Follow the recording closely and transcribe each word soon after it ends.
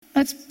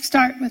Let's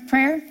start with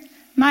prayer.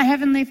 My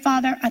Heavenly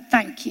Father, I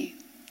thank you.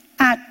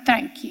 I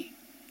thank you.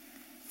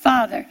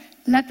 Father,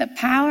 let the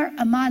power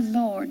of my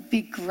Lord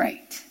be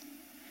great.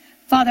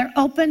 Father,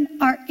 open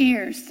our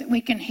ears that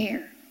we can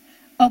hear.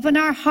 Open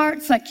our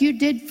hearts like you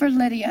did for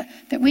Lydia,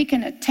 that we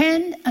can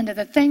attend unto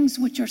the things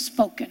which are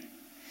spoken.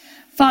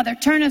 Father,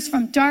 turn us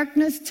from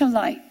darkness to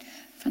light,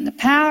 from the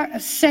power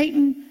of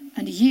Satan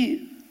unto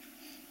you.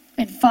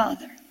 And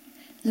Father,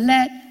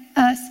 let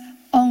us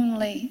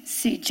only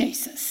see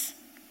Jesus.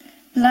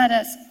 Let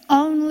us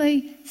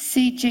only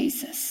see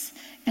Jesus.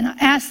 And I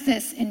ask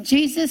this in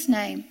Jesus'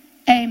 name,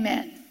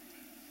 amen.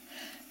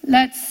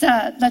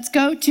 Let's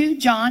go to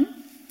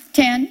John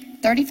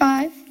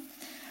 10:35.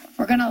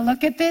 We're going to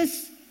look at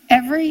this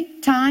every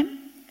time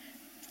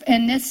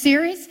in this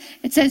series.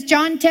 It says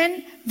John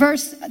 10,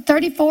 verse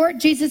 34,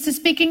 Jesus is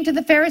speaking to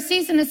the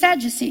Pharisees and the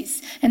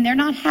Sadducees, and they're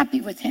not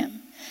happy with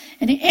him.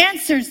 And he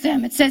answers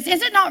them. It says,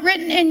 is it not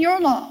written in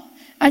your law?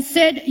 I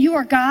said, you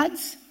are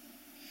gods.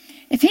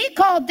 If he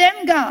called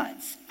them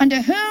gods, unto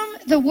whom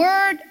the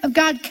word of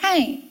God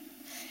came.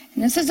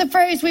 And this is a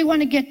phrase we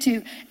want to get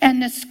to.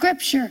 And the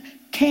scripture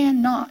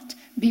cannot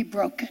be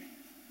broken.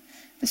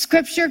 The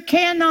scripture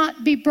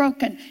cannot be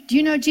broken. Do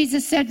you know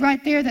Jesus said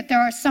right there that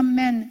there are some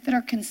men that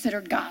are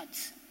considered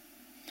gods?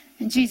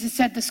 And Jesus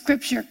said the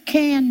scripture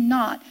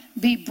cannot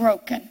be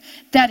broken.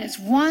 That is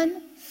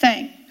one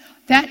thing.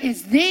 That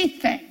is the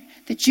thing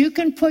that you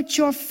can put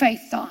your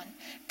faith on.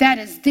 That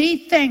is the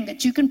thing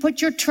that you can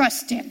put your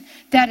trust in.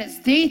 That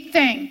is the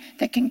thing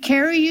that can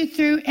carry you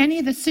through any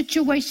of the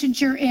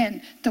situations you're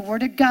in. The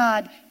Word of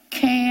God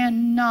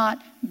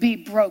cannot be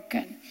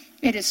broken.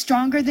 It is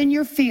stronger than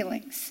your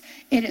feelings.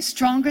 It is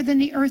stronger than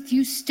the earth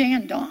you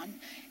stand on.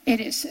 It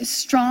is as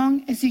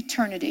strong as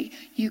eternity.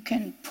 You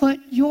can put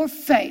your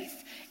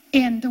faith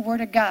in the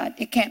Word of God.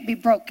 It can't be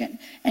broken.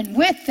 And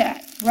with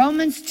that,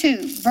 Romans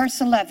 2,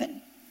 verse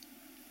 11.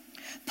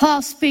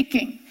 Paul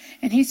speaking.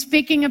 And he's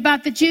speaking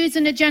about the Jews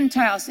and the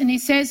Gentiles. And he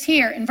says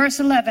here in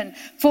verse 11,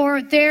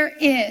 for there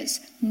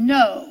is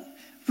no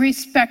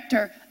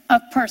respecter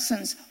of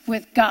persons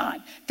with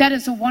God. That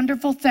is a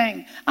wonderful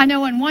thing. I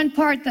know in one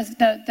part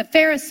the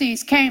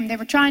Pharisees came. They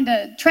were trying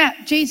to trap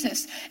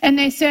Jesus. And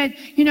they said,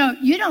 you know,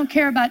 you don't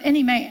care about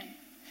any man.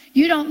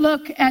 You don't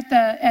look at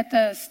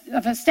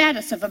the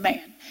status of a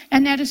man.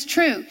 And that is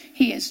true.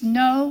 He is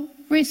no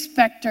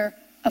respecter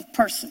of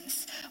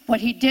persons.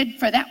 What he did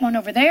for that one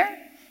over there,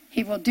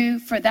 he will do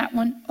for that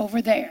one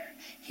over there.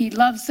 He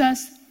loves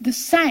us the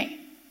same.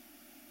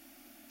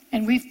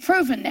 And we've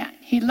proven that.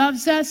 He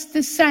loves us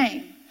the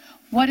same.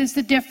 What is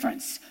the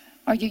difference?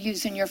 Are you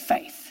using your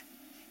faith?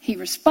 He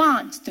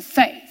responds to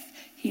faith.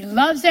 He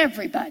loves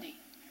everybody,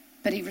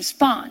 but he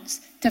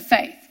responds to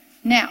faith.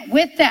 Now,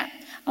 with that,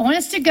 I want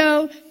us to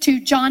go to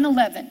John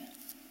 11.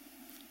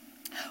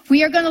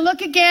 We are going to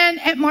look again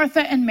at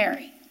Martha and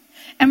Mary.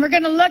 And we're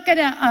going to look at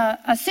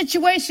a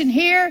situation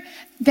here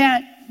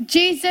that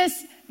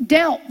Jesus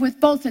dealt with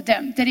both of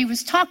them, that he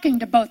was talking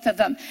to both of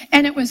them.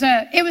 And it was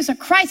a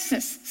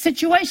crisis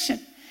situation.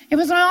 It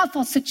was an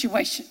awful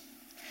situation.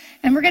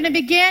 And we're going to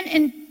begin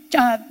in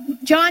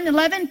John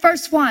 11,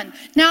 verse 1.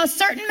 Now a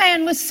certain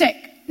man was sick,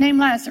 named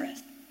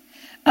Lazarus,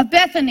 of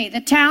Bethany, the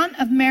town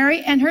of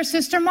Mary and her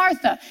sister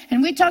Martha.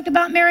 And we talked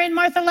about Mary and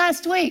Martha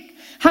last week.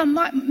 How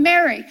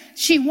Mary,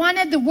 she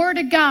wanted the word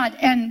of God.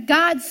 And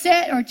God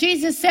said, or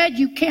Jesus said,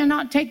 you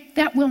cannot take,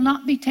 that will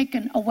not be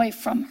taken away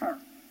from her.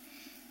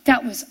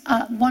 That was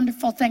a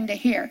wonderful thing to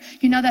hear.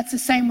 You know, that's the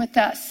same with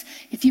us.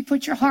 If you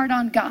put your heart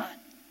on God,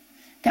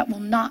 that will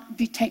not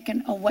be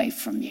taken away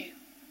from you.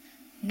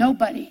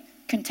 Nobody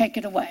can take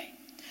it away.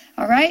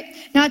 All right?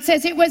 Now it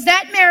says, it was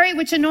that Mary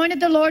which anointed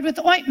the Lord with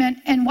ointment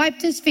and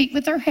wiped his feet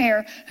with her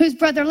hair, whose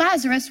brother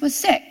Lazarus was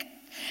sick.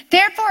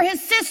 Therefore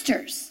his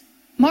sisters,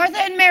 Martha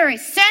and Mary,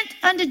 sent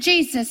unto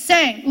Jesus,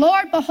 saying,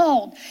 Lord,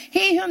 behold,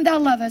 he whom thou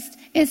lovest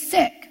is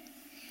sick.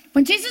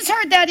 When Jesus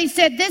heard that, he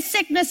said, this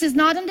sickness is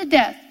not unto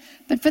death,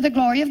 but for the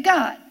glory of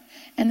God.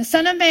 And the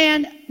Son of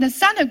Man, the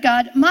Son of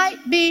God,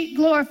 might be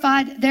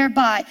glorified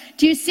thereby.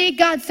 Do you see?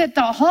 God set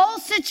the whole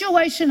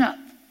situation up.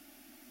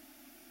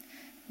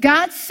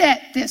 God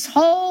set this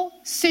whole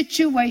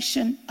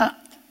situation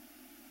up.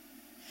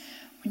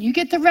 When you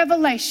get the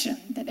revelation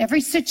that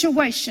every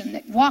situation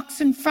that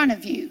walks in front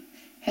of you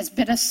has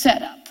been a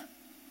setup.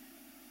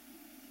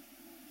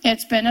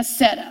 It's been a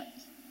setup.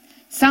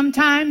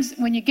 Sometimes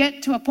when you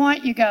get to a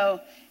point, you go,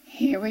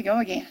 here we go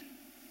again.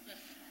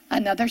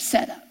 Another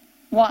setup.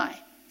 Why?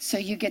 So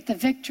you get the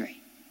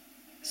victory.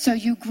 So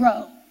you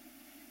grow.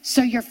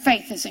 So your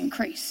faith is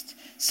increased.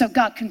 So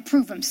God can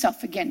prove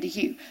himself again to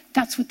you.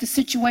 That's what the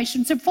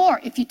situations are for,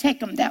 if you take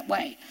them that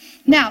way.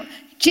 Now,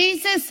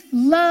 Jesus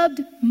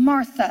loved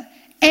Martha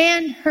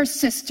and her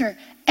sister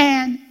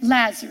and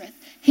Lazarus.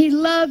 He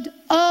loved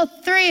all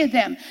three of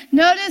them.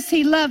 Notice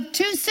he loved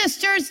two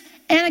sisters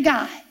and a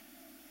guy.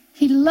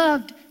 He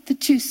loved the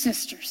two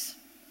sisters.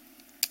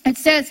 It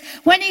says,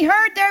 when he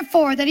heard,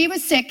 therefore, that he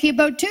was sick, he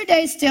abode 2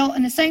 days still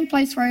in the same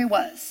place where he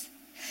was.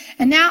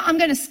 And now I'm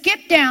going to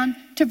skip down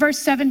to verse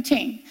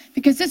 17,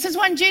 because this is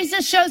when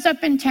Jesus shows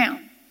up in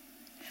town.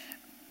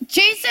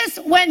 Jesus,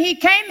 when he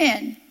came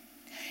in,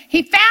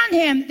 he found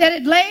him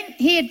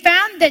he had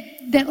found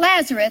that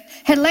Lazarus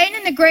had lain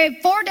in the grave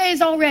 4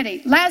 days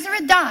already.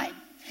 Lazarus died.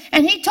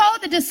 And he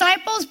told the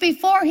disciples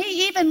before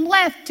he even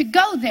left to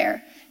go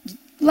there,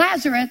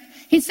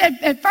 he said,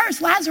 at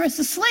first, Lazarus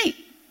is asleep.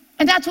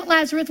 And that's what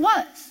Lazarus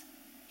was.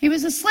 He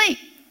was asleep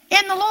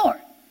in the Lord.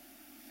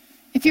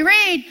 If you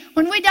read,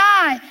 when we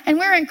die and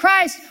we're in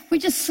Christ, we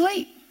just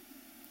sleep.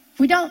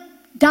 We don't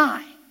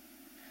die.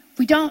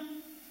 We don't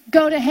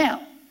go to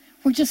hell.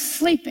 We're just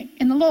sleeping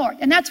in the Lord.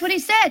 And that's what he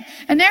said.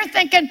 And they're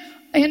thinking,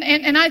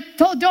 and I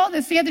told Joel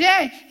this the other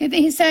day.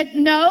 He said,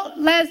 no,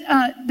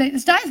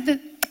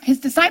 his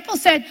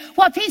disciples said,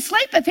 well, if he's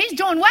sleeping, he's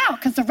doing well,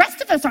 because the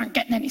rest of us aren't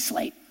getting any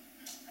sleep.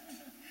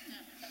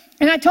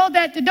 And I told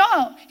that to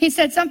Joel. He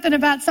said something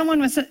about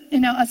someone was,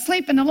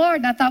 asleep in the Lord.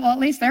 And I thought, well, at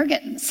least they're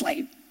getting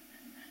sleep.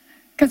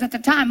 Because at the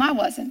time I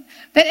wasn't.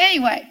 But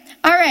anyway,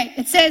 all right.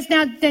 It says,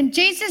 now then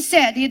Jesus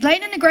said, he had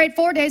lain in the grave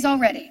 4 days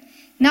already.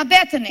 Now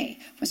Bethany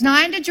was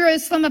nigh unto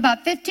Jerusalem,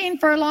 about 15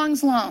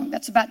 furlongs long.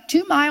 That's about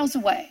 2 miles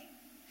away.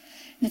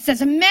 And it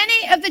says, and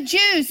many of the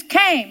Jews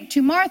came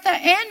to Martha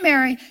and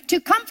Mary to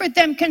comfort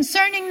them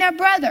concerning their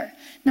brother.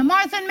 Now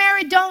Martha and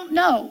Mary don't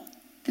know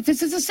that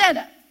this is a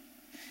setup.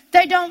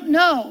 They don't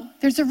know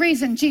there's a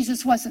reason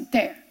Jesus wasn't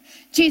there.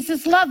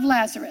 Jesus loved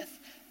Lazarus.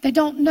 They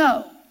don't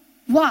know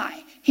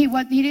why he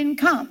didn't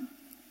come.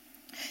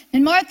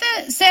 And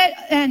Martha said,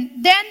 and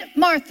then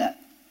Martha,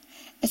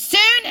 as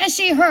soon as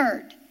she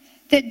heard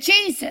that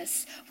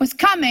Jesus was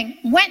coming,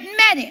 went and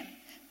met him.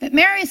 But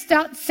Mary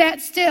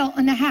sat still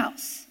in the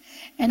house.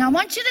 And I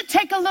want you to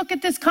take a look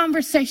at this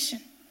conversation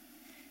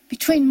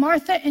between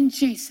Martha and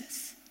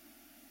Jesus.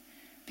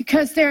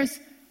 Because this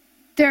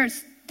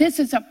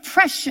is a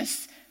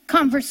precious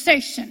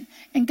conversation.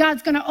 And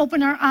God's going to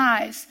open our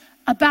eyes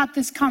about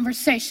this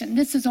conversation.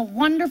 This is a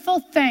wonderful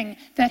thing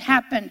that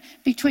happened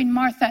between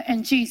Martha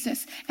and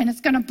Jesus. And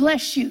it's going to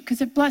bless you,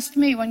 because it blessed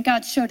me when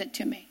God showed it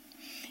to me.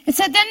 It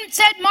said, then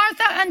said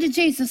Martha unto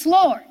Jesus,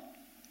 Lord,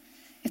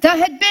 if thou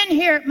had been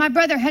here, my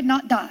brother had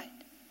not died.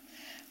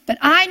 But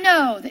I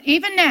know that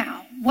even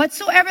now,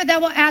 whatsoever thou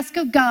wilt ask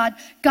of God,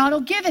 God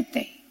will give it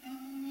thee.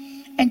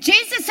 And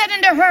Jesus said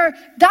unto her,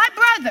 thy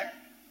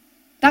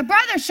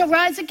brother shall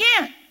rise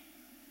again.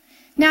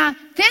 Now,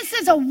 this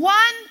is a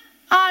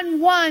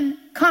one-on-one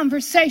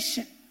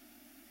conversation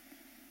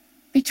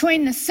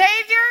between the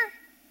Savior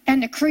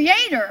and the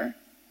Creator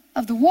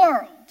of the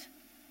world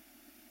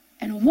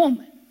and a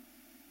woman.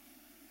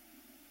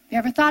 You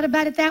ever thought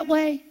about it that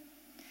way?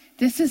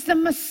 This is the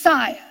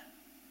Messiah.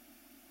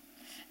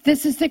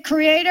 This is the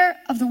Creator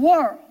of the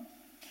world.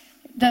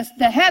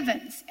 The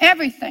heavens,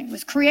 everything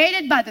was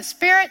created by the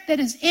Spirit that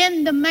is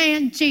in the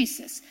man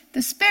Jesus,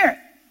 the Spirit.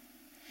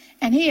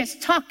 And he is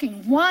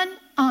talking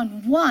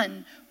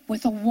one-on-one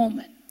with a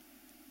woman,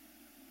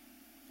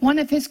 one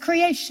of his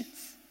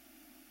creations.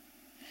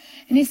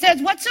 And he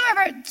says,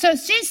 so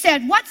she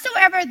said,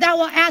 whatsoever thou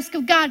wilt ask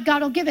of God,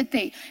 God will give it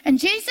thee. And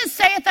Jesus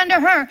saith unto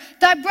her,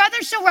 thy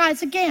brother shall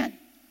rise again.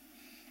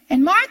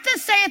 And Martha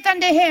saith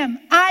unto him,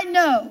 I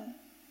know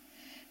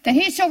that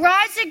he shall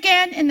rise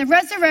again in the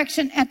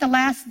resurrection at the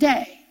last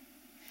day.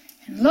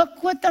 And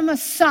look what the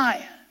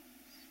Messiah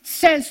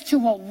says to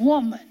a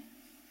woman.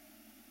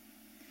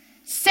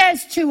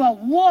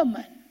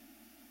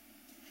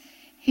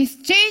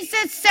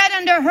 Jesus said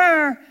unto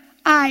her,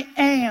 I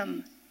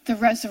am the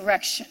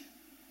resurrection.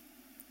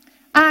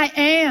 I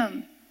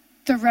am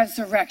the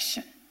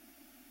resurrection.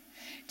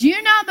 Do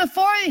you know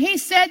before he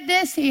said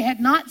this, he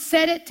had not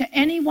said it to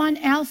anyone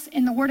else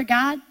in the Word of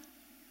God?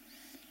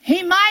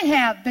 He might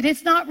have, but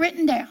it's not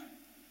written down.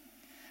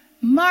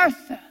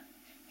 Martha,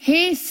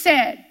 he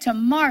said to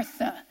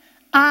Martha,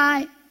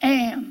 I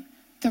am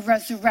the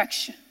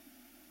resurrection.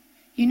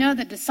 You know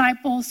the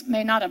disciples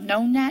may not have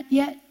known that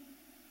yet.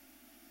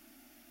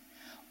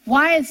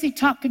 Why is he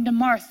talking to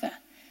Martha?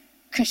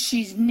 Because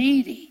she's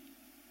needy.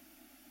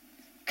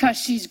 Because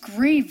she's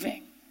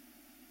grieving.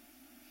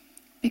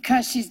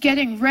 Because she's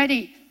getting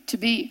ready to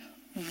be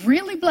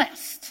really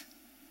blessed.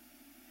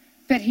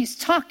 But he's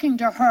talking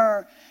to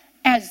her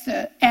as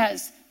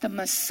the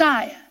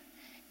Messiah.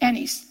 And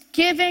he's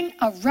giving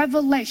a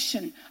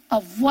revelation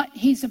of what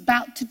he's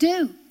about to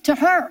do to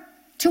her,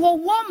 to a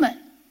woman.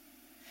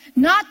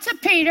 Not to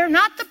Peter,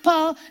 not to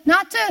Paul,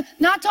 not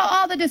to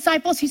all the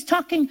disciples. He's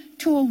talking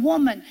to a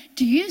woman.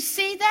 Do you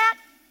see that?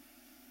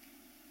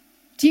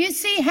 Do you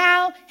see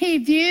how he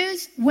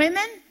views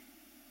women?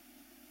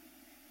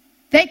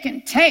 They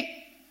can take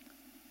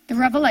the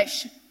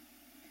revelation.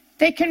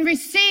 They can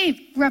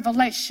receive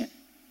revelation.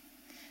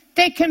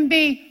 They can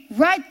be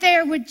right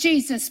there with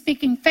Jesus,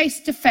 speaking face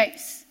to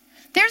face.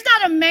 There's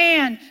not a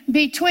man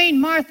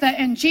between Martha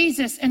and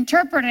Jesus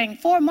interpreting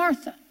for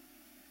Martha.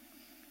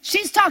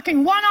 She's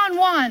talking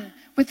one-on-one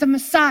with the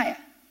Messiah.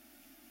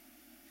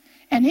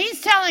 And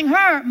he's telling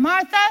her,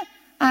 Martha,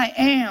 I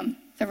am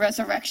the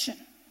resurrection.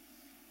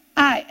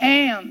 I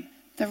am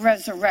the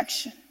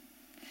resurrection.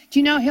 Do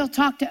you know he'll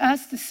talk to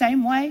us the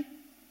same way?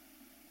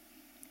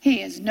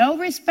 He is no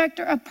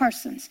respecter of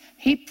persons.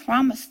 He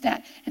promised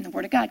that. And the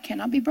Word of God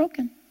cannot be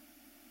broken.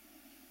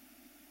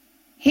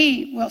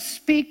 He will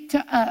speak to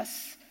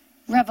us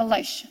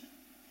revelation.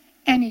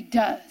 And he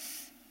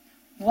does.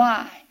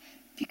 Why?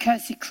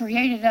 Because he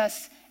created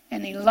us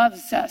and he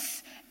loves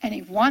us and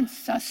he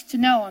wants us to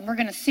know. And we're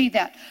going to see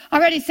that.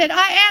 Already said,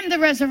 I am the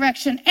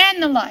resurrection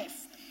and the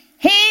life.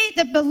 He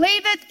that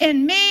believeth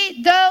in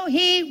me, though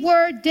he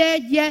were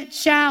dead, yet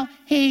shall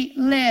he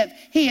live.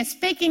 He is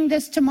speaking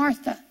this to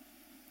Martha.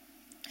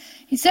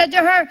 He said to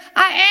her,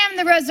 I am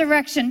the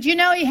resurrection. Do you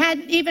know he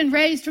hadn't even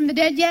raised from the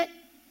dead yet?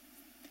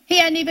 He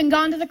hadn't even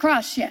gone to the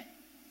cross yet.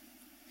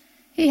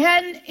 He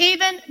hadn't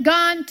even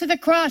gone to the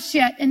cross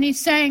yet. And he's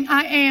saying,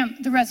 I am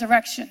the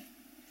resurrection.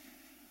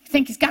 You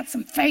think he's got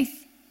some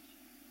faith?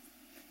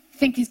 You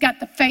think he's got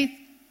the faith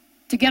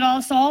to get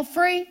us all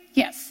free?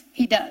 Yes,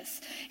 he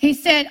does. He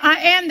said, I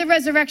am the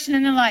resurrection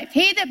and the life.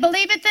 He that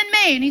believeth in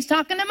me, and he's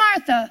talking to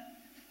Martha.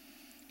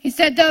 He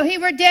said, though he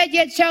were dead,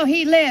 yet shall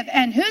he live.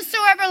 And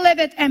whosoever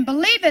liveth and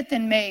believeth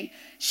in me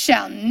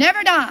shall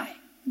never die.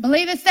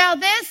 Believest thou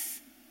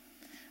this?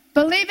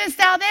 Believest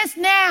thou this?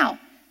 Now,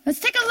 let's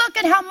take a look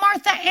at how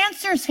Martha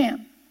answers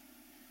him.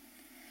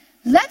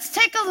 Let's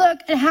take a look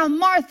at how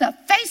Martha,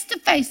 face to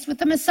face with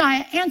the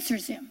Messiah,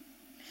 answers him.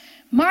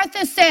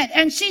 Martha said,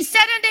 and she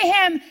said unto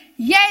him,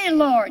 Yea,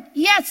 Lord,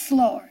 yes,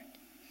 Lord.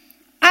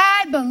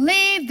 I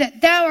believe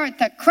that thou art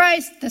the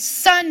Christ, the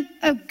Son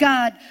of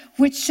God,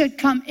 which should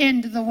come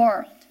into the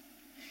world.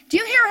 Do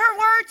you hear her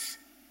words?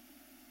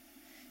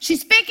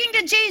 She's speaking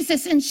to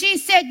Jesus, and she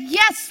said,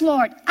 Yes,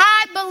 Lord,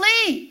 I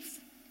believe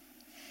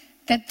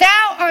that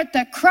thou art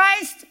the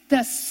Christ,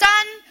 the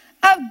Son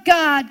of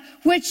God,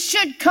 which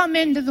should come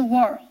into the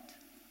world.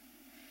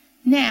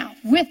 Now,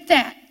 with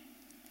that,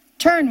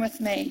 turn with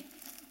me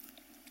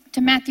to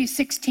Matthew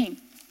 16.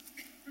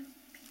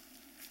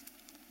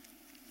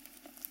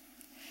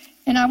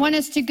 And I want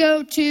us to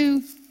go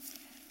to,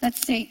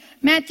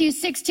 Matthew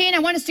 16, I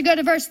want us to go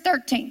to verse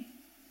 13.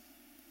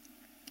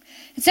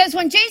 It says,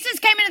 when Jesus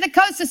came into the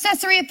coast of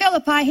Caesarea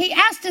Philippi, he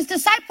asked his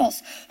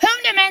disciples,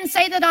 Whom do men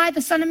say that I,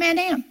 the Son of Man,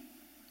 am?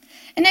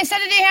 And they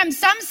said unto him,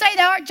 Some say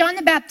thou art John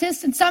the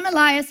Baptist, and some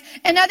Elias,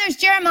 and others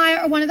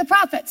Jeremiah or one of the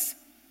prophets.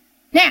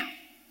 Now,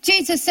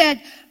 Jesus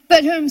said,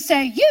 But whom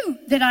say you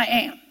that I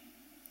am?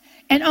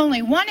 And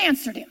only one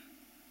answered him.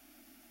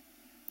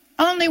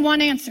 Only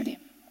one answered him.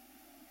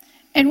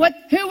 And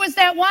who was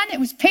that one? It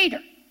was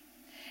Peter.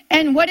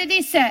 And what did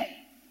he say?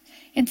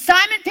 And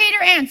Simon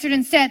Peter answered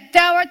and said,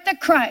 Thou art the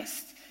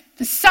Christ,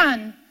 the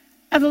Son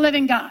of the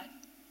living God.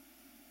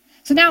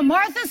 So now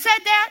Martha said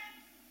that,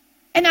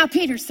 and now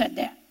Peter said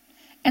that.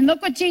 And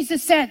look what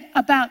Jesus said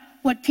about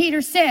what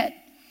Peter said.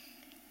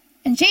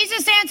 And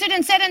Jesus answered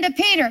and said unto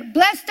Peter,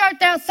 Blessed art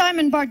thou,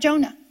 Simon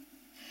Bar-Jonah.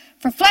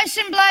 For flesh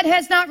and blood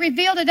has not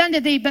revealed it unto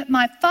thee, but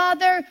my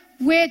Father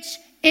which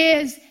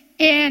is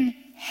in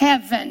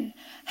heaven.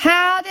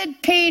 How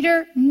did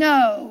Peter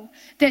know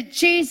that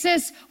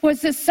Jesus was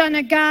the Son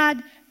of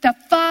God? The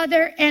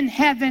Father in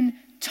heaven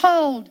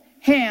told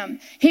him.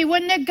 He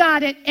wouldn't have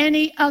got it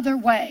any other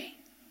way.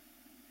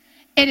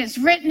 It is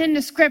written in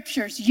the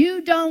scriptures,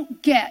 you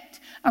don't get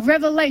a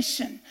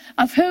revelation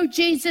of who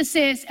Jesus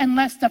is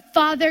unless the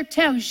Father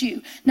tells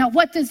you. Now,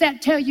 what does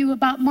that tell you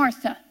about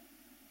Martha?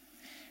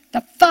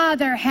 The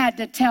Father had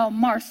to tell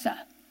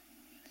Martha.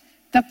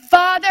 The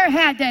Father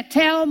had to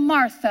tell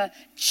Martha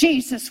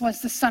Jesus was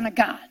the Son of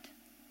God.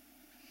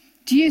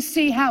 Do you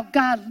see how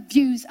God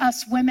views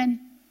us women?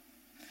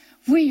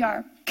 We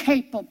are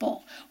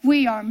capable.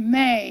 We are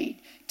made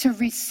to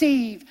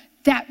receive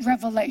that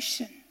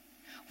revelation.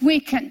 We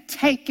can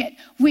take it.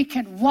 We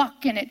can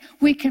walk in it.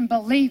 We can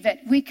believe it.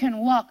 We can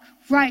walk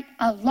right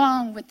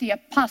along with the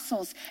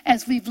apostles,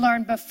 as we've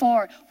learned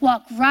before.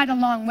 Walk right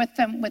along with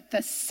them with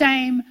the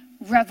same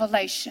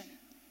revelation.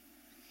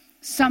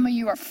 Some of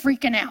you are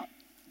freaking out.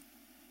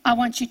 I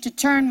want you to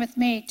turn with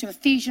me to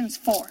Ephesians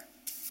 4.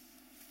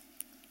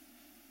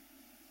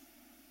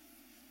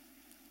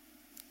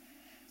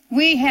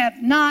 We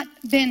have not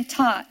been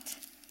taught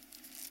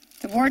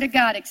the Word of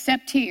God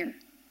except here,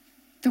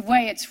 the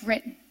way it's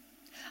written.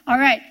 All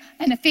right,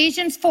 in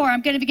Ephesians 4,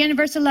 I'm going to begin in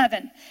verse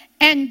 11.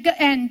 And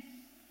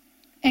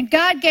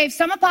God gave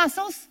some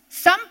apostles,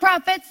 some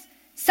prophets,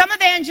 some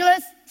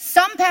evangelists,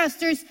 some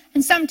pastors,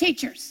 and some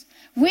teachers.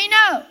 We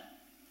know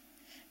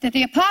that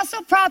the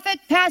apostle, prophet,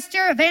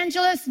 pastor,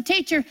 evangelist, and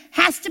teacher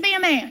has to be a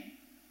man.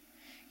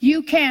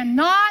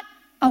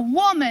 A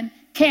woman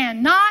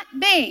cannot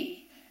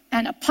be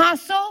an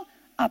apostle,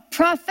 a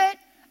prophet,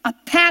 a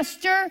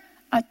pastor,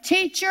 a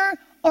teacher,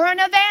 or an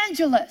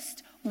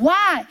evangelist.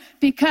 Why?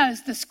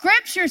 Because the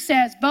scripture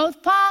says,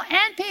 both Paul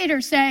and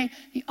Peter say,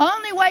 the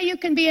only way you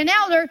can be an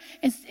elder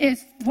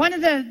is one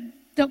of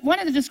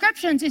the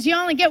descriptions is you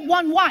only get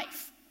one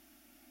wife.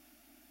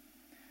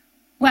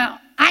 Well,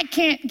 I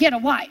can't get a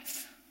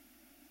wife.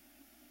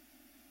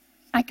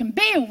 I can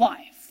be a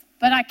wife,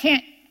 but I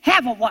can't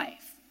have a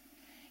wife.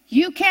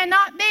 You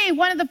cannot be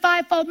one of the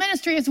fivefold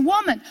ministry as a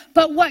woman,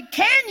 but what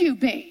can you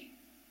be?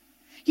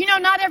 You know,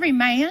 not every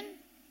man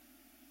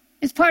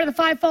is part of the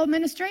fivefold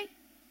ministry.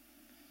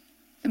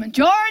 The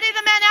majority of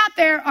the men out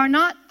there are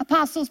not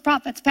apostles,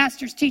 prophets,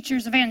 pastors,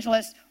 teachers,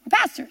 evangelists, or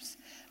pastors.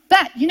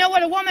 But you know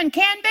what a woman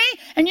can be?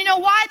 And you know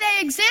why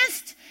they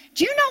exist?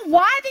 Do you know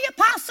why the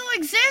apostle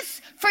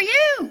exists? For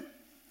you.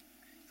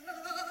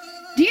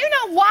 Do you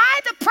know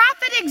why the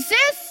prophet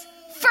exists?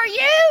 For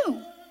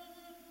you.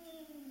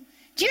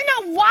 Do you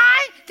know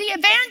why the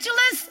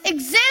evangelist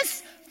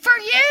exists? For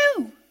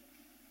you.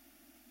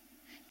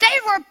 They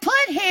were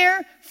put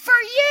here for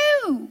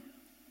you.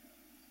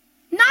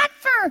 Not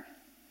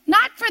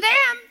for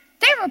them.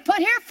 They were put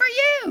here for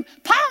you.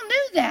 Paul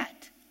knew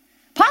that.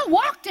 Paul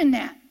walked in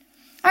that.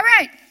 All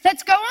right,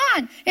 let's go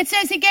on. It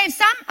says he gave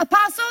some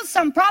apostles,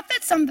 some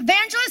prophets, some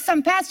evangelists,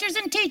 some pastors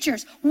and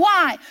teachers.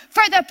 Why?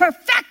 For the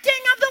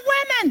perfecting of the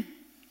women.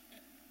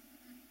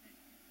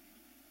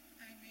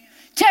 Amen.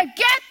 To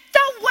get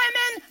the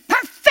women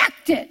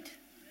perfected.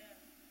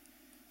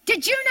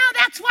 Did you know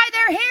that's why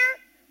they're here?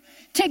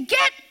 To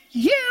get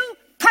you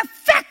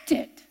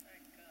perfected.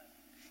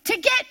 To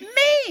get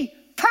me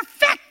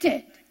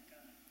perfected.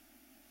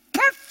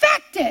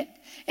 Perfected.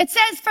 It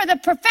says for the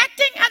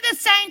perfecting of the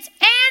saints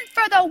and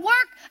for the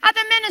work of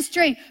the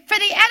ministry, for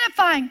the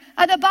edifying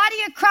of the body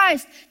of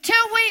Christ, till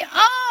we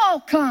all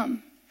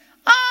come.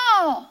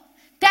 All.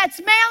 That's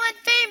male and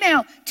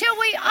female. Till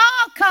we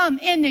all come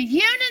in the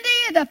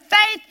unity of the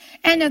faith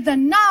and of the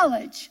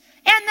knowledge.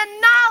 And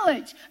the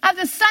knowledge of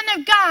the Son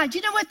of God.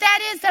 You know what that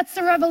is? That's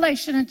the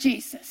revelation of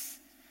Jesus.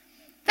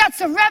 That's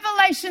the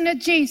revelation of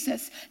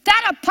Jesus.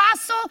 That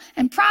apostle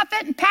and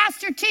prophet and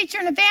pastor, teacher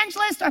and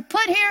evangelist are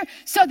put here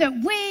so that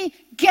we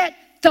get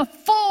the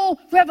full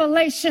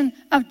revelation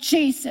of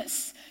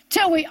Jesus.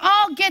 Till we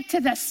all get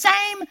to the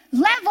same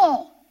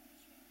level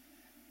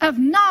of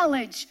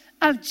knowledge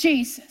of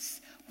Jesus.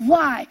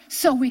 Why?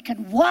 So we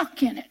can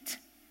walk in it.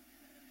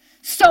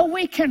 So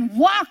we can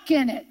walk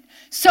in it.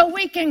 So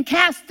we can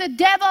cast the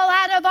devil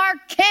out of our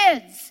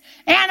kids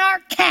and our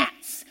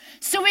cats.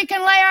 So we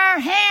can lay our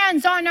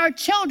hands on our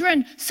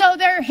children so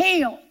they're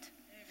healed.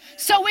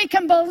 So we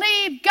can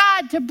believe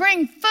God to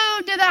bring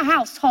food to the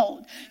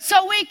household.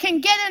 So we can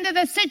get into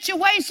the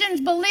situations,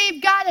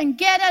 believe God, and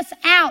get us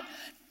out.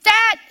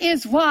 That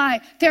is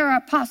why there are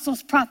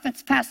apostles,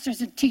 prophets,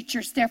 pastors, and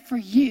teachers there for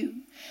you.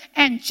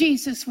 And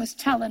Jesus was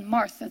telling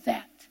Martha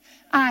that.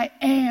 I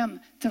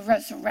am the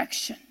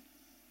resurrection.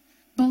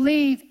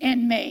 Believe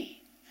in me.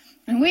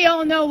 And we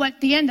all know what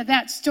the end of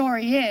that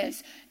story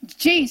is.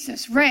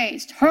 Jesus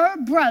raised her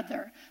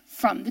brother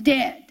from the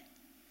dead.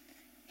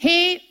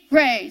 He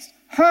raised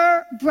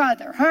her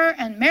brother, her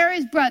and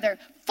Mary's brother,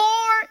 4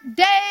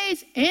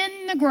 days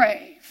in the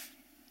grave.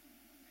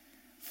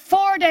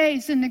 4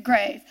 days in the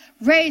grave.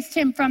 Raised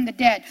him from the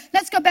dead.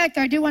 Let's go back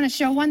there. I do want to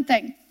show one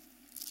thing.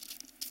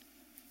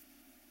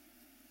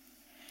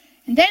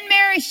 And then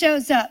Mary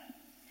shows up.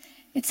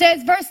 It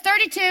says, verse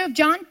 32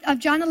 of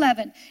John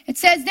 11. It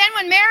says, then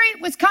when Mary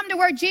was come to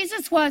where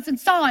Jesus was and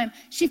saw him,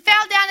 she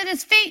fell down at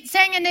his feet,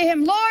 saying unto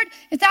him, Lord,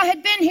 if thou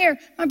had been here,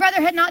 my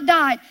brother had not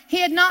died. She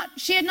had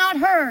not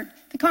heard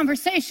the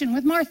conversation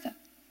with Martha.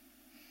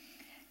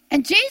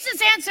 And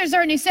Jesus answers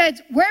her and he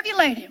says, where have you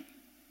laid him?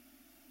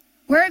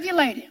 Where have you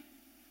laid him?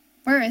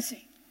 Where is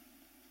he?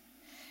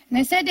 And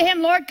they said to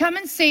him, Lord, come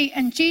and see.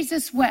 And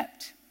Jesus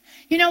wept.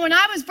 You know, when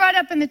I was brought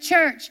up in the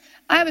church,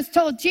 I was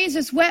told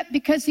Jesus wept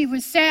because he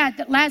was sad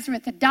that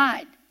Lazarus had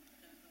died.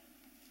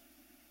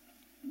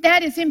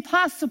 That is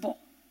impossible.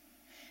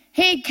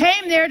 He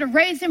came there to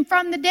raise him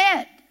from the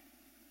dead.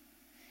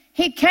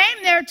 He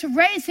came there to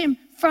raise him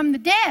from the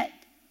dead.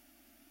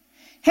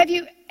 Have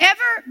you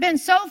ever been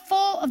so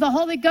full of the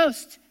Holy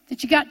Ghost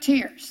that you got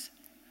tears?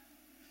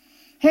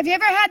 Have you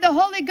ever had the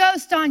Holy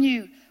Ghost on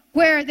you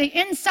where the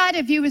inside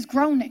of you is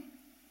groaning?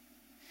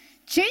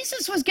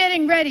 Jesus was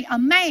getting ready, a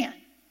man.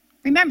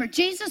 Remember,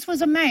 Jesus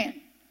was a man,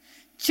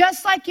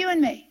 just like you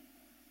and me.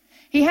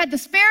 He had the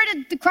Spirit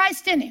of the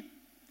Christ in him,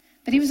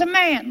 but he was a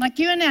man like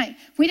you and I.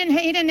 He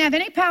didn't have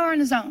any power on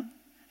his own,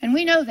 and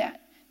we know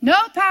that. No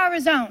power of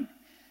his own.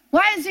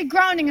 Why is he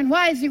groaning and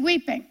why is he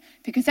weeping?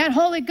 Because that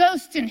Holy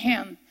Ghost in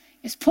him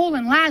is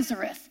pulling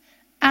Lazarus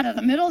out of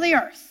the middle of the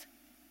earth.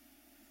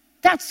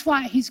 That's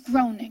why he's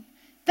groaning.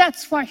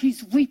 That's why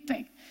he's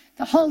weeping.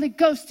 The Holy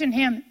Ghost in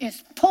him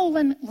is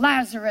pulling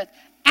Lazarus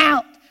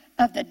out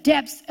of the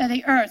depths of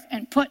the earth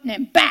and putting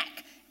him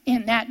back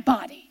in that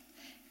body.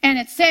 And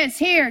it says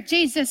here,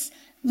 Jesus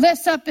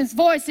lifts up his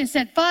voice and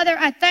said, Father,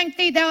 I thank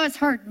thee, thou hast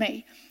heard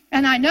me.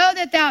 And I know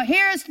that thou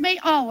hearest me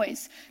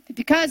always. But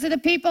because of the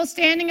people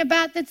standing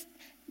about this,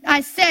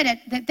 I said it,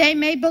 that they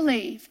may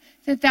believe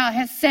that thou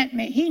hast sent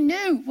me. He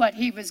knew what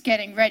he was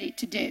getting ready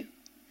to do.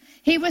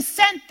 He was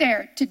sent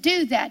there to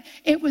do that.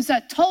 It was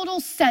a total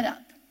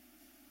setup.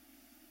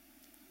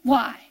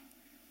 Why?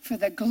 For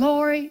the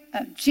glory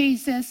of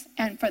Jesus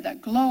and for the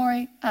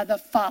glory of the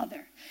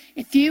Father.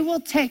 If you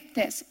will take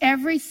this,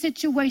 every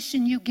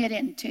situation you get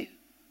into,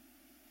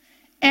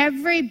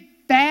 every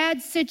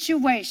bad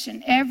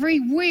situation, every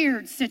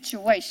weird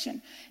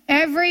situation,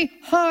 every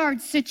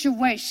hard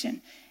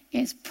situation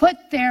is put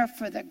there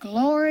for the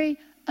glory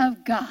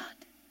of God.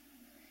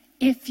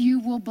 If you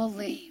will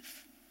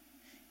believe,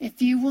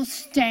 if you will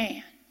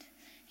stand,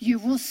 you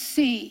will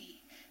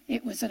see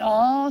it was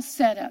all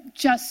set up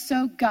just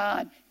so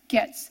God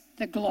gets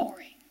the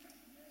glory.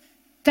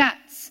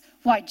 That's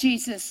why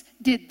Jesus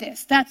did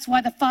this. That's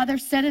why the Father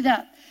set it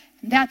up.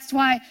 And that's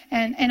why,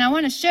 and I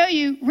want to show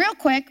you real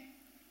quick,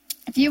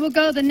 if you will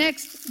go the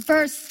next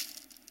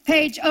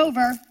page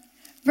over,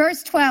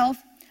 verse 12,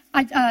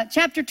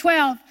 chapter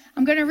 12,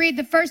 I'm going to read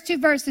the first two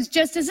verses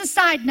just as a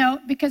side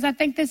note because I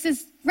think this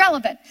is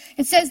relevant.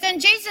 It says, then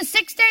Jesus,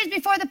 6 days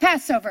before the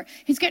Passover,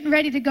 he's getting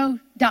ready to go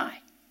die.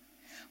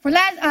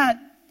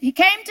 He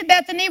came to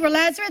Bethany where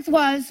Lazarus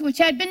was, which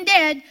had been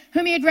dead,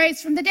 whom he had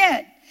raised from the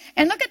dead.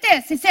 And look at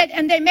this. He said,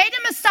 and they made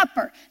him a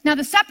supper. Now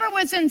the supper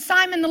was in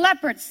Simon the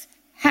leper's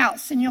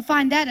house, and you'll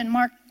find that in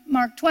Mark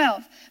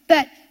 12.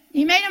 But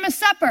he made him a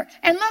supper.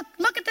 And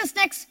look at this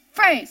next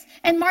phrase.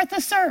 And Martha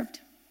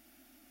served.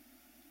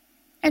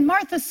 And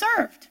Martha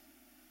served.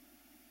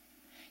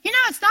 You know,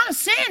 it's not a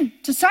sin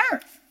to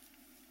serve.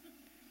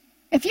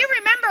 If you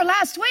remember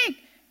last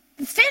week,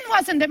 the sin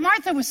wasn't that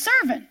Martha was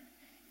serving.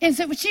 Is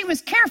that she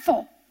was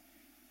careful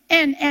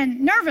and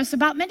nervous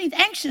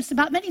anxious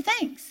about many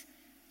things.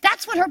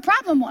 That's what her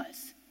problem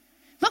was.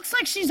 Looks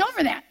like she's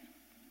over that.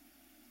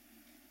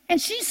 And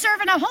she's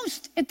serving a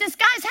host at this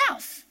guy's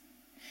house.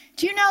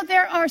 Do you know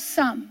there are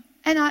some,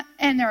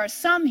 and there are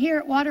some here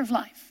at Water of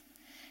Life,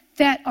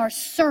 that are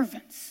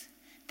servants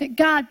that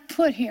God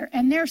put here,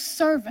 and they're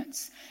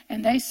servants,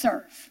 and they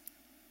serve.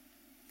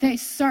 They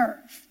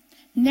serve.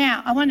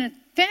 Now, I want to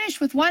finish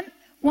with one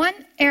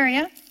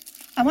area.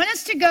 I want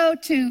us to go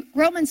to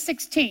Romans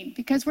 16,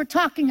 because we're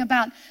talking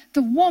about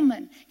the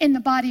woman in the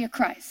body of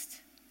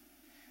Christ.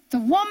 The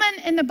woman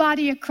in the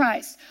body of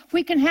Christ.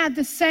 We can have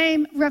the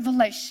same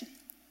revelation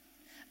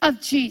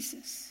of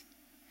Jesus.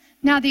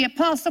 Now, the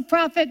apostle,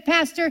 prophet,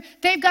 pastor,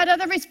 they've got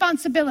other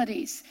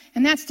responsibilities,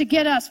 and that's to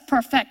get us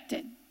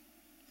perfected.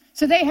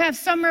 So they have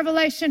some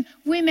revelation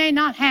we may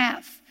not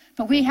have,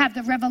 but we have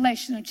the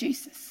revelation of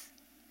Jesus.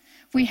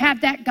 We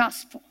have that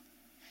gospel.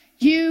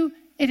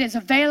 It is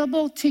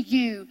available to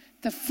you,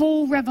 the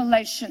full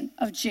revelation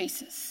of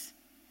Jesus.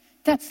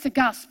 That's the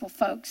gospel,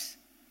 folks.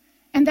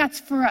 And that's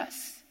for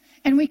us.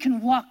 And we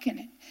can walk in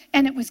it.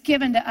 And it was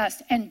given to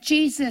us. And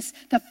Jesus,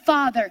 the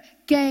Father,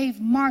 gave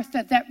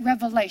Martha that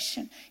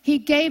revelation. He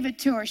gave it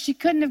to her. She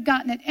couldn't have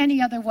gotten it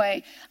any other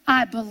way.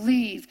 I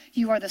believe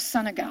you are the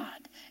Son of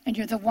God. And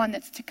you're the one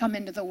that's to come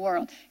into the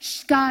world.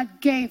 God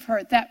gave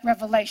her that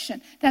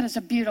revelation. That is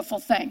a beautiful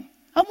thing.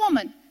 A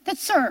woman that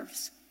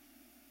serves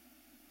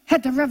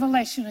had the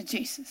revelation of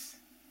Jesus.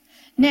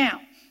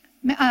 Now,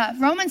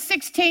 Romans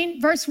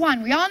 16, verse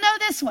 1. We all know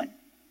this one.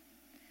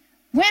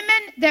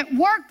 Women that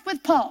worked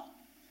with Paul,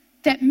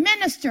 that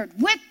ministered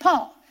with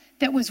Paul,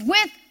 that was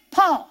with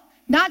Paul.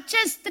 Not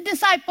just the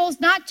disciples,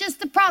 not just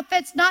the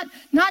prophets, not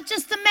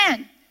just the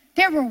men.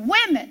 There were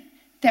women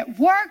that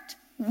worked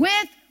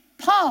with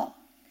Paul.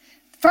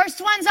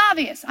 First one's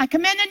obvious. I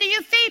commend unto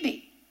you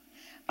Phoebe,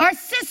 our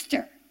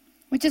sister,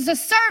 which is a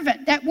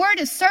servant. That word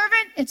is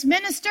servant. It's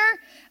minister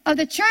of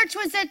the church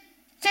was at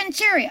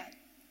Centuria.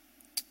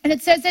 And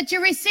it says that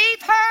you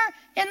receive her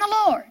in the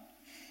Lord,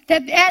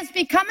 that as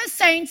becometh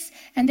saints,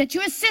 and that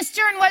you assist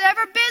her in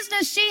whatever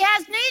business she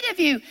has need of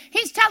you.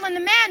 He's telling the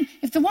man,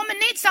 if the woman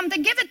needs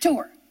something, give it to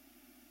her.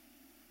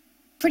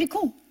 Pretty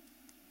cool.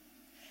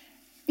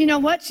 You know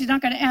what? She's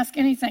not going to ask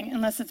anything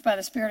unless it's by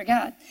the Spirit of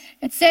God.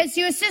 It says,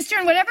 you assist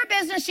her in whatever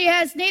business she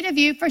has need of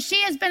you, for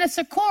she has been a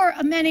succor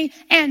of many,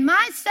 and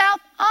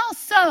myself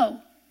also.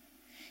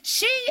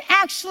 She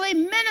actually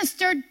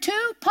ministered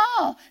to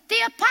Paul, the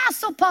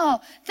apostle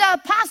Paul, the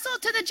apostle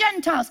to the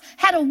Gentiles,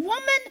 had a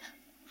woman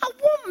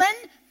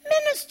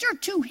minister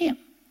to him.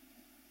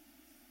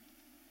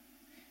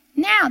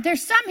 Now,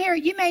 there's some here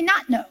you may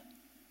not know.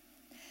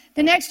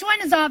 The next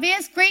one is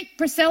obvious. Greet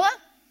Priscilla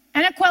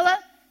and Aquila.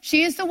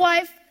 She is the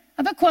wife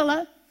of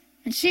Aquila,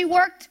 and she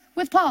worked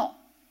with Paul,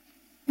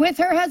 with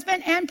her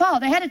husband and Paul.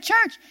 They had a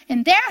church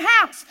in their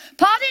house.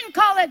 Paul didn't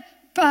call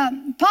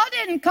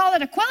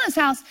it Aquila's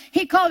house.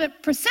 He called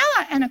it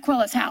Priscilla and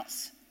Aquila's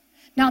house.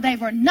 Now, they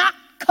were not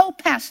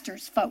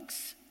co-pastors,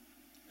 folks.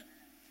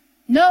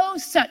 No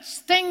such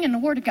thing in the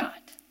Word of God.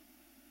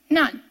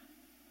 None.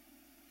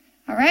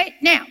 All right?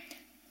 Now,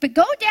 but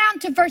go down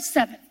to verse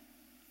 7.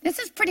 This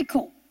is pretty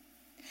cool.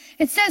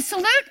 It says,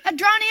 salute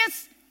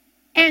Adronius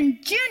and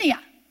Junia.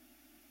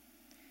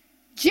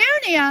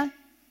 Junia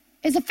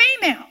is a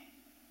female.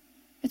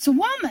 It's a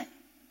woman.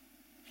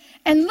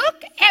 And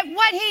look at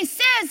what he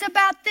says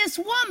about this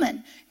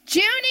woman.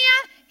 Junia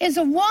is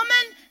a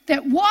woman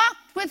that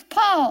walked with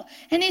Paul.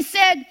 And he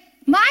said,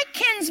 my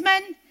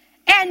kinsmen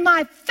and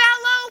my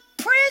fellow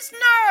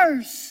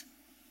prisoners.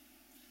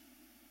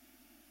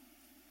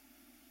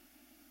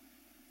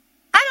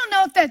 I don't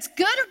know if that's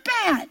good or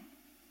bad.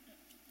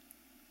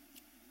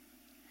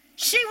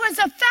 She was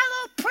a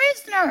fellow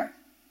prisoner.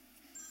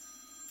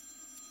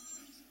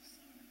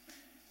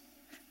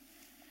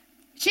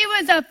 She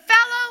was a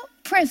fellow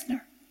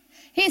prisoner.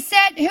 He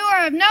said, who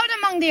are of note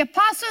among the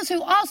apostles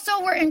who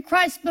also were in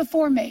Christ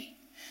before me.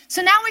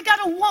 So now we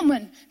got a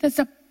woman that's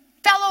a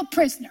fellow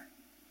prisoner.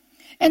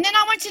 And then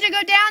I want you to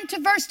go down to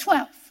verse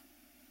 12.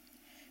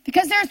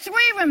 Because there are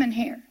three women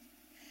here.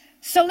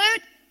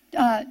 Salute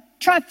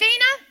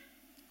Tryphena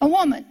a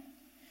woman.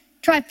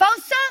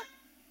 Tryphosa,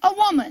 a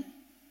woman.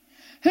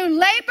 Who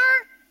labor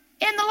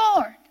in the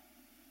Lord.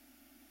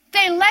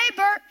 They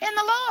labor in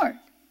the Lord.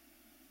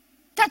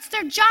 That's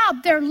their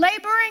job. They're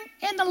laboring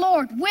in the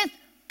Lord with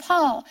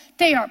Paul.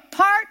 They are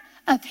part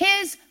of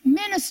his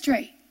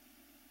ministry.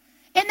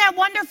 Isn't that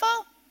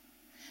wonderful?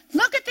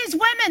 Look at these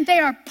women. They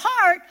are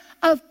part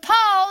of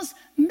Paul's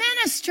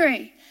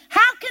ministry.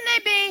 How can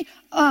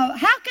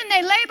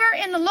they labor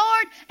in the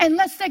Lord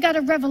unless they got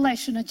a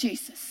revelation of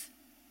Jesus?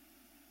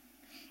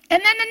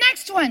 And then the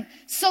next one,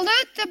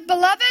 salute the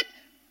beloved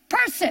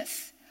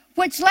Persis,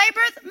 which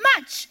laboreth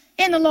much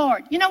in the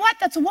Lord. You know what?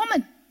 That's a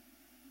woman.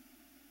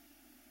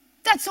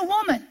 That's a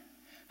woman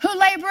who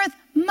laboreth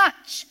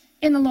much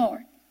in the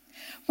Lord.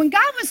 When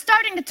God was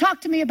starting to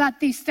talk to me about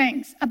these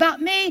things,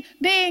 about me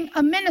being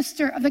a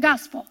minister of the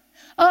gospel,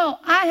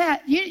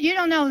 you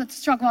don't know the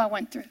struggle I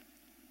went through.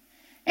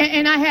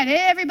 And I had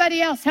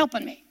everybody else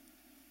helping me.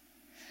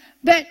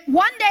 But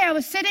one day I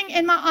was sitting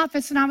in my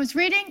office and I was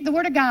reading the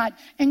Word of God.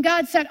 And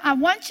God said, I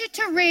want you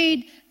to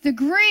read the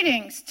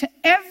greetings to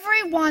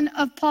every one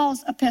of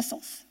Paul's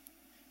epistles.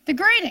 The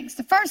greetings,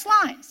 the first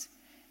lines.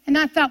 And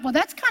I thought, well,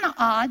 that's kind of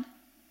odd.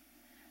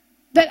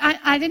 But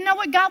I didn't know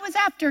what God was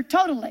after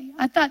totally.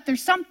 I thought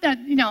there's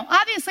something,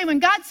 obviously when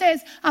God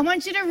says, I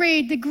want you to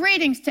read the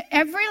greetings to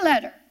every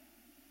letter,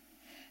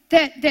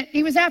 that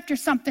he was after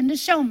something to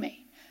show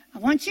me. I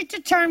want you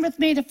to turn with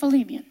me to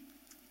Philemon.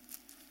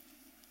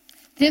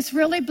 This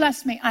really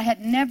blessed me. I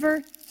had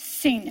never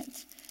seen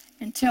it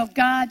until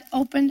God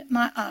opened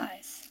my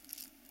eyes.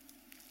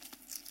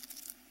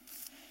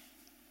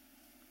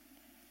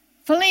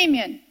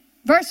 Philemon,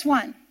 verse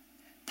 1.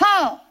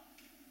 Paul,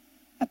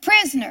 a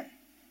prisoner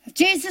of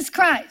Jesus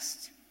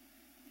Christ.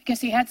 I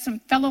guess he had some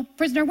fellow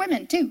prisoner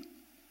women too.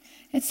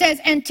 It says,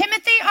 and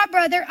Timothy, our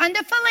brother,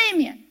 unto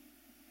Philemon,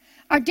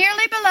 our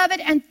dearly beloved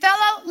and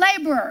fellow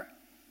laborer,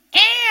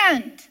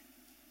 and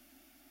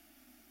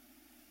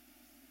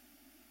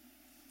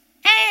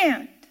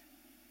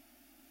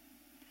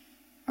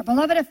our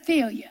beloved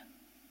Ophelia.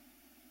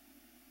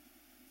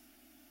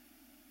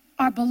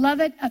 Our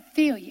beloved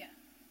Ophelia.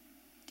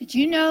 Did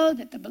you know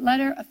that the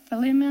letter of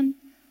Philemon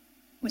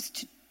was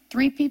to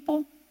 3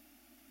 people?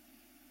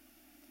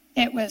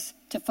 It was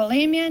to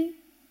Philemon,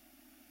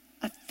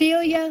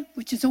 Ophelia,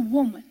 which is a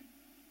woman,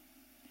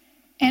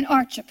 and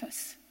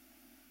Archippus.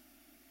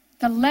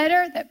 The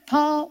letter that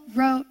Paul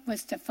wrote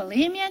was to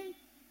Philemon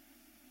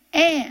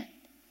and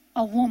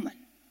a woman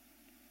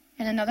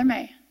and another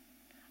man.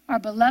 Our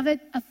beloved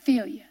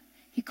Ophelia.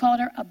 He called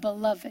her a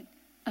beloved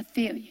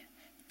Ophelia.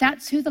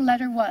 That's who the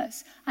letter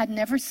was. I'd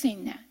never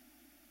seen that.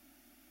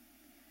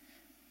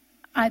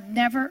 I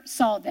never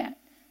saw that.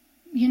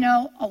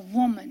 A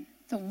woman,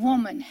 the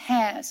woman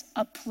has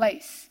a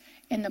place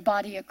in the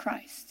body of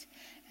Christ.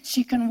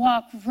 She can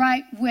walk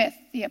right with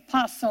the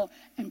apostle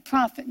and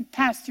prophet and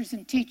pastors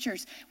and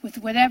teachers with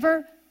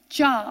whatever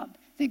job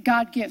that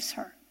God gives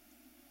her.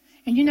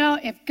 And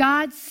if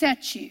God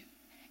sets you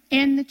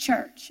in the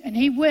church, and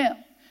he will,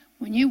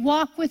 when you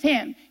walk with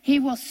him, he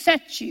will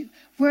set you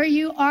where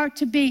you are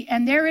to be.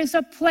 And there is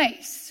a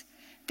place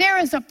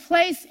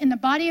in the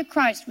body of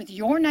Christ with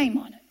your name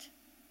on it.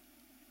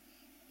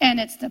 And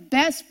it's the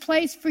best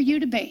place for you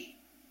to be.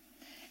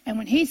 And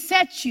when he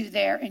sets you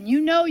there and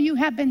you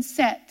have been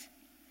set,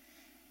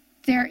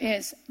 there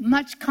is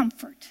much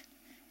comfort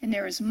and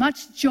there is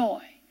much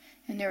joy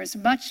and there is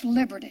much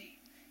liberty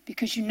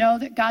because you know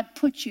that God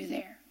put you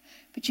there.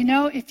 But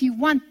if you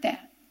want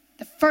that,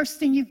 the first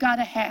thing you've got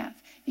to have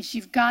is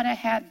you've got to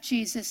have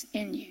Jesus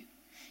in you.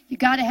 You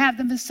got to have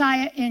the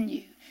Messiah in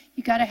you.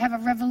 You got to have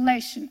a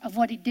revelation of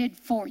what he did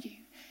for you,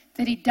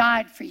 that he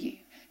died for you,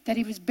 that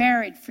he was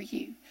buried for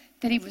you,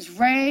 that he was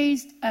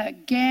raised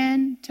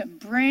again to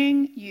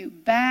bring you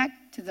back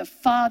to the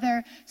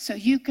Father so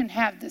you can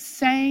have the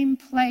same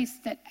place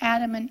that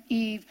Adam and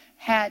Eve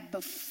had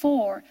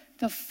before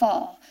the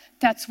fall.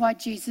 That's why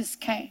Jesus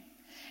came.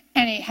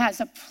 And he has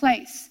a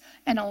place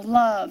and a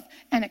love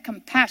and a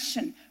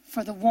compassion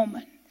for the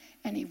woman.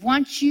 And he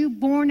wants you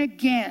born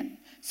again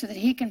so that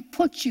he can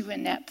put you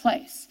in that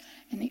place.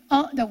 And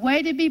the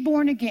way to be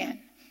born again,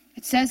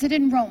 it says it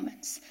in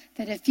Romans,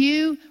 that if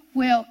you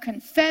will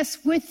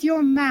confess with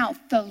your mouth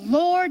the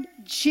Lord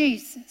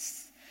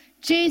Jesus,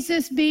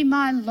 Jesus be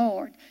my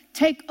Lord,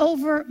 take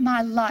over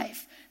my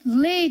life,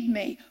 lead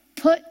me,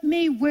 put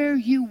me where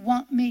you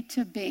want me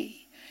to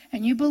be.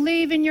 And you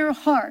believe in your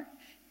heart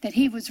that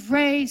he was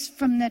raised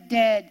from the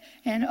dead,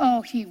 and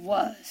he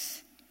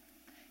was.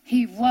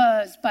 He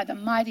was by the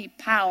mighty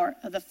power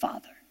of the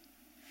Father.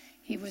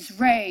 He was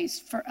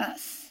raised for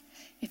us.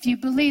 If you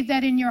believe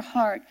that in your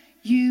heart,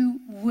 you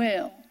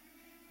will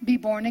be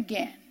born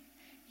again.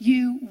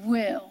 You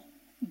will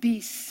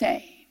be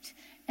saved.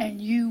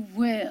 And you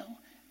will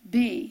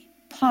be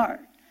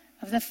part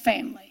of the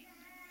family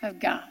of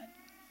God.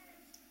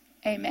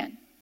 Amen.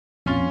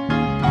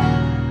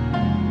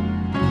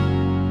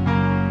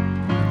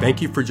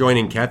 Thank you for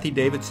joining Kathie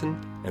Davidson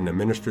and the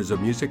Ministers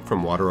of Music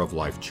from Water of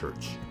Life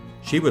Church.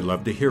 She would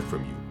love to hear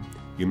from you.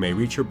 You may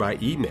reach her by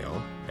email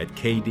at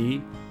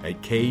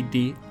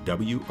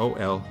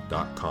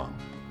kd@kdwol.com.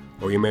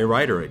 Or you may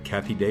write her at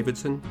Kathie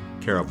Davidson,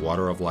 care of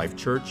Water of Life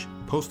Church,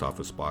 Post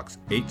Office Box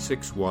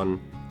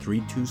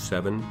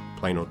 861-327,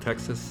 Plano,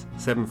 Texas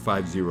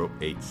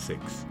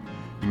 75086.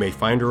 You may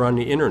find her on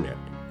the internet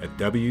at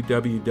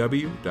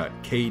www.kdwol.com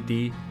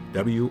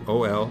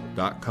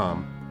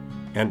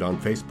and on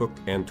Facebook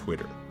and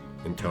Twitter.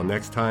 Until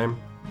next time,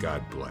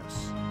 God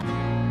bless.